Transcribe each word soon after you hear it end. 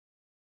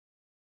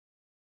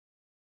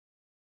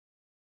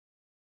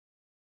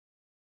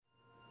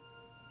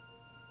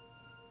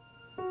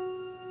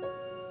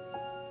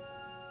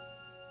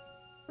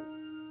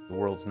The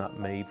world's not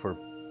made for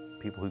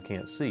people who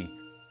can't see.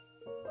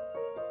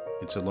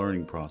 It's a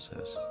learning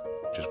process.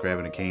 Just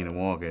grabbing a cane and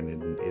walking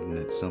isn't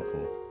it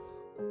simple.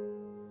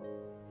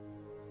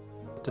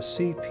 To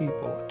see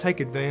people take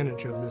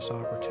advantage of this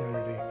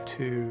opportunity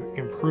to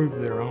improve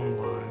their own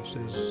lives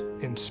is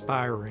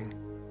inspiring.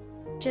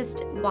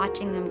 Just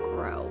watching them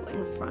grow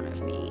in front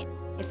of me.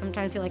 I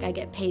sometimes feel like I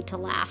get paid to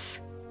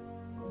laugh.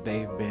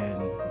 They've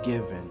been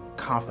given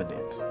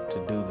confidence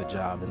to do the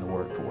job in the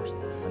workforce,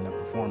 and the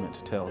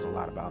performance tells a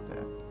lot about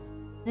that.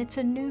 It's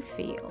a new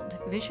field.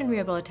 Vision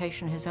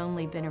rehabilitation has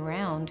only been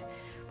around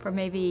for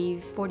maybe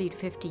 40 to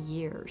 50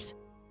 years.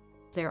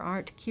 There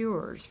aren't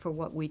cures for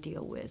what we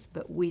deal with,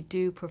 but we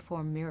do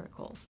perform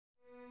miracles.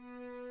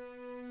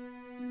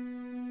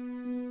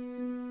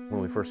 When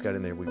we first got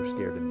in there, we were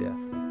scared to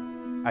death.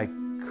 I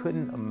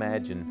couldn't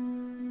imagine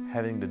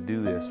having to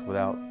do this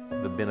without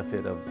the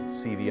benefit of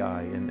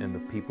CVI and the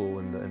people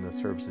and the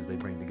services they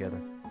bring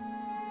together.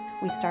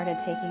 We started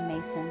taking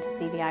Mason to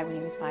CVI when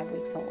he was 5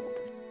 weeks old.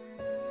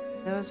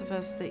 Those of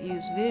us that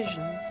use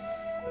vision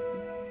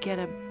get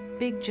a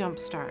big jump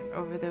start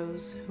over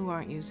those who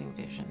aren't using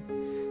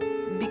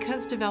vision.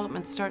 Because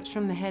development starts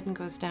from the head and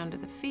goes down to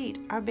the feet,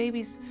 our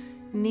babies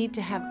need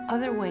to have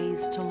other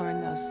ways to learn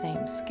those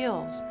same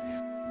skills.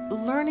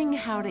 Learning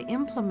how to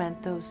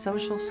implement those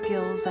social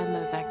skills and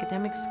those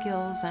academic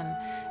skills and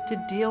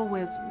to deal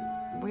with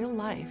real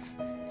life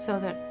so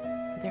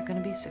that they're going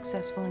to be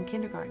successful in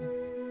kindergarten.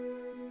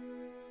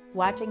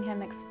 Watching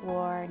him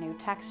explore new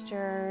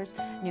textures,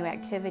 new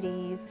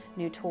activities,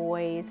 new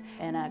toys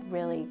in a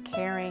really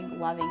caring,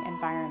 loving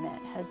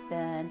environment has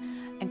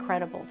been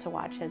incredible to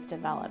watch his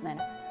development.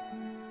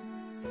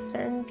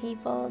 Certain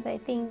people, they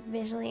think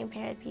visually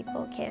impaired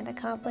people can't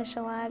accomplish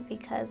a lot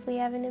because we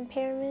have an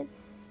impairment.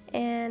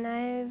 And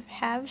I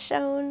have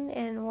shown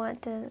and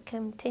want to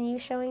continue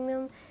showing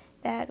them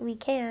that we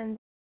can.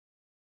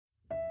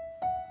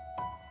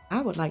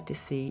 I would like to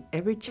see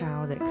every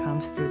child that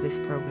comes through this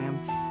program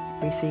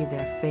receive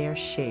their fair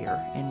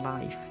share in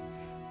life.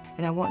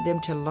 And I want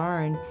them to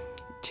learn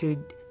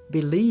to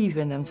believe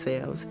in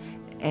themselves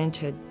and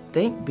to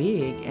think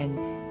big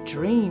and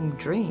dream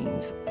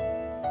dreams.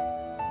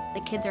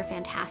 The kids are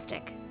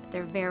fantastic.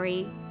 They're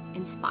very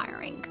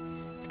inspiring.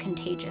 It's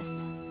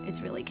contagious.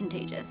 It's really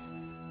contagious.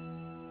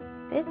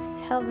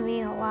 It's helped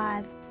me a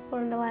lot.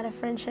 Formed a lot of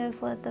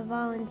friendships with the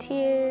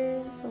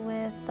volunteers,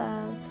 with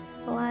a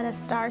lot of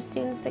STAR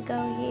students that go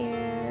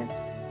here,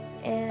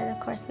 and of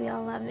course we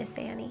all love Miss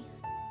Annie.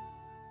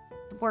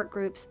 Support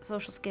groups,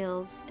 social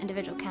skills,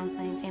 individual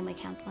counseling, family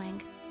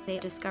counseling. They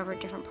discover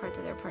different parts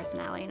of their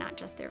personality, not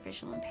just their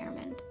visual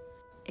impairment.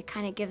 It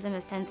kind of gives them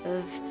a sense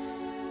of,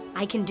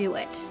 I can do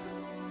it.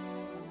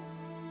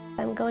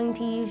 I'm going to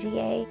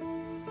UGA.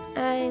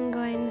 I'm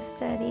going to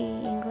study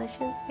English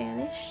and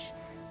Spanish.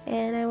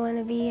 And I want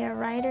to be a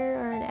writer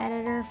or an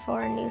editor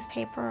for a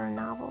newspaper or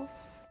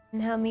novels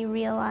and help me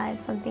realize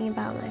something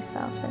about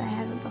myself that I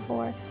haven't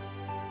before.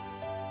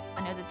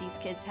 I know that these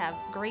kids have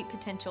great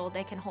potential.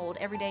 They can hold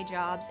everyday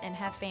jobs and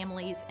have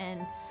families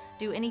and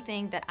do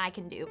anything that I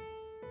can do.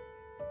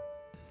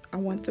 I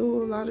went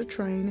through a lot of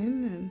training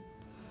and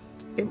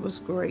it was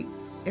great.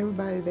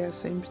 Everybody there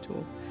seems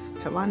to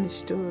have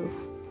understood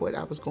what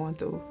I was going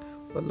through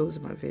with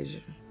losing my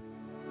vision.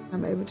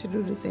 I'm able to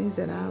do the things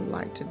that I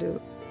like to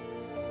do.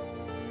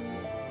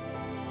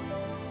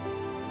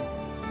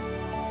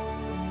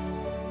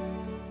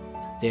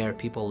 There,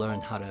 people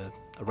learn how to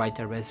write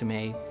their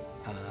resume,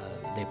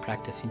 they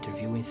practice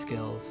interviewing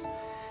skills,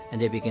 and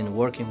they begin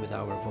working with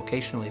our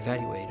vocational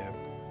evaluator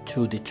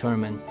to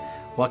determine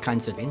what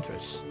kinds of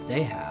interests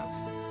they have.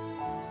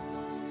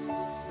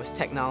 With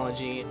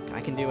technology,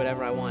 I can do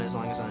whatever I want as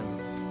long as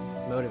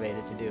I'm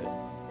motivated to do it.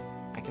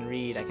 I can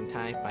read, I can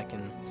type, I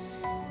can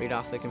read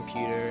off the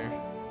computer.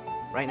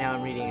 Right now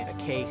I'm reading a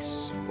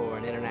case for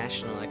an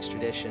international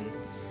extradition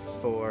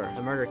for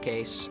a murder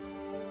case.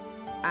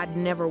 I'd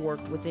never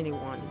worked with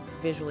anyone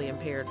visually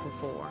impaired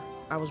before.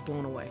 I was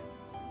blown away.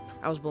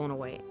 I was blown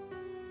away.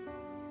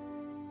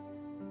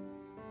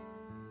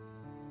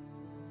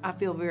 I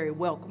feel very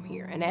welcome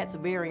here, and that's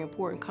very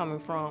important coming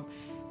from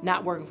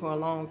not working for a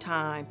long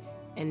time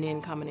and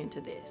then coming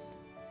into this.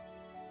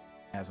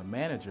 As a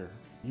manager,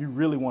 you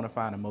really want to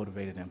find a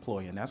motivated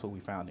employee, and that's what we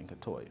found in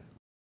Katoya.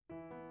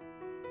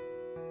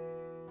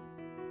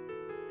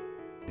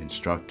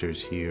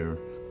 Instructors here,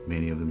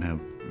 many of them have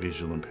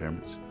visual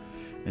impairments.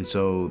 And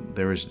so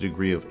there is a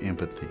degree of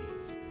empathy.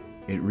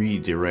 It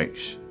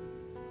redirects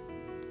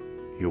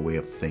your way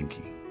of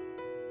thinking.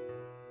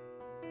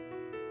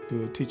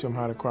 To teach them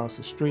how to cross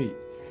the street,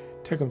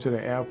 take them to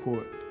the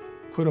airport,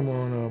 put them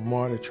on a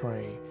MARTA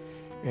train,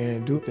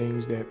 and do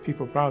things that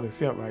people probably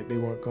felt like they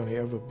weren't going to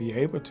ever be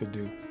able to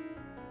do.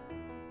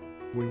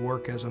 We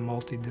work as a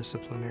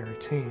multidisciplinary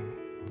team.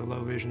 The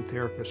low vision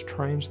therapist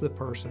trains the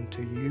person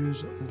to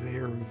use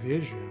their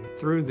vision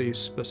through these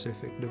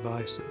specific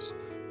devices.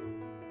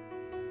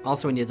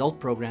 Also in the adult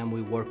program,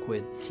 we work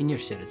with senior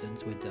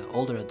citizens, with the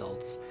older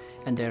adults,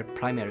 and their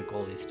primary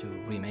goal is to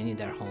remain in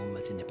their home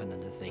as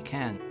independent as they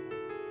can.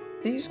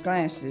 These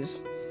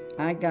glasses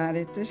I got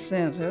at the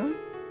center.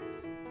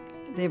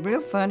 They're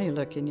real funny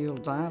looking. You'll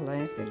die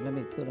laughing. Let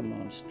me put them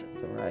on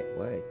the right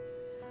way,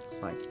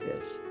 like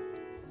this.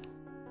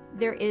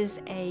 There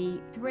is a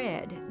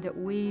thread that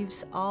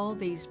weaves all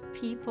these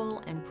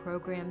people and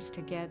programs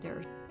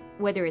together.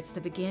 Whether it's the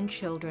Begin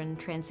children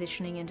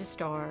transitioning into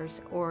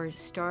STARS or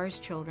STARS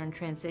children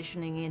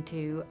transitioning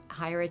into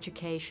higher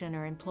education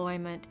or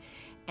employment,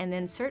 and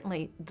then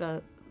certainly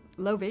the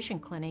Low Vision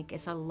Clinic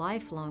is a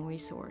lifelong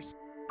resource.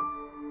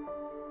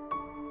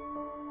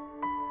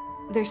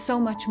 There's so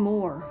much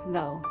more,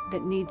 though,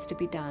 that needs to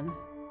be done.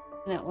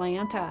 In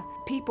Atlanta,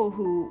 people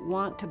who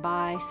want to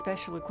buy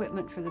special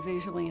equipment for the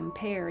visually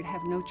impaired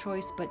have no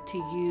choice but to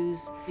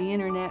use the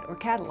internet or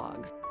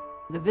catalogs.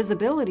 The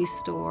Visibility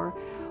Store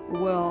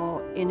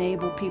will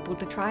enable people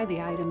to try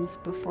the items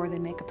before they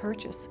make a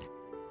purchase.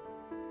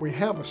 We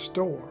have a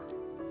store,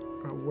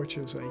 which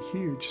is a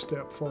huge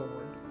step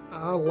forward.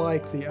 I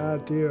like the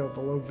idea of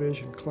the Low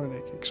Vision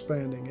Clinic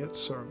expanding its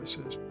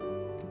services.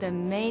 The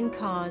main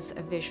cause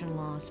of vision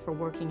loss for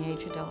working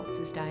age adults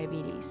is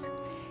diabetes.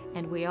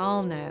 And we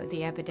all know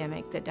the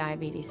epidemic that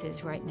diabetes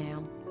is right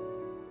now.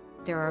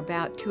 There are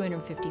about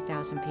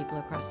 250,000 people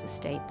across the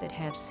state that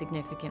have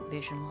significant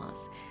vision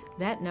loss.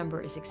 That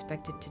number is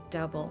expected to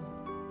double.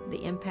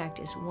 The impact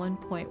is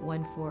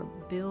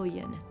 $1.14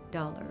 billion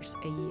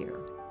a year.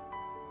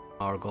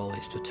 Our goal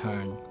is to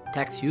turn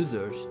tax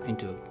users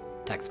into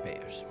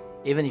taxpayers.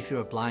 Even if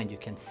you're blind, you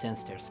can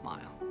sense their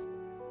smile.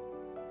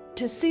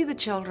 To see the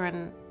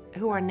children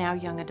who are now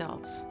young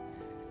adults,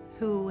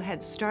 who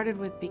had started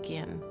with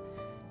Begin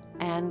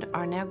and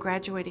are now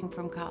graduating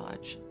from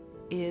college,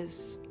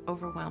 is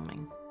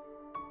overwhelming.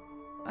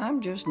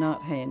 I'm just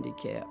not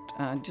handicapped.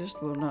 I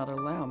just will not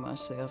allow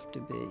myself to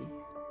be.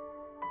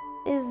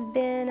 It's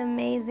been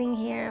amazing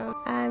here.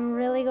 I'm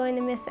really going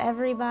to miss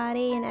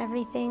everybody and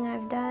everything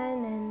I've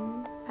done,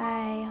 and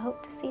I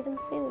hope to see them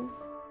soon.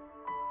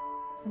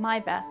 My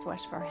best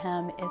wish for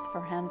him is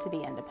for him to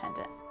be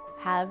independent,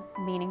 have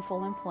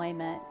meaningful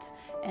employment,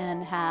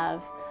 and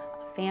have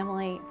a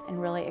family and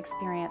really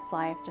experience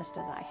life just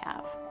as I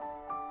have.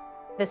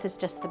 This is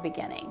just the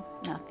beginning,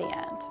 not the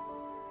end.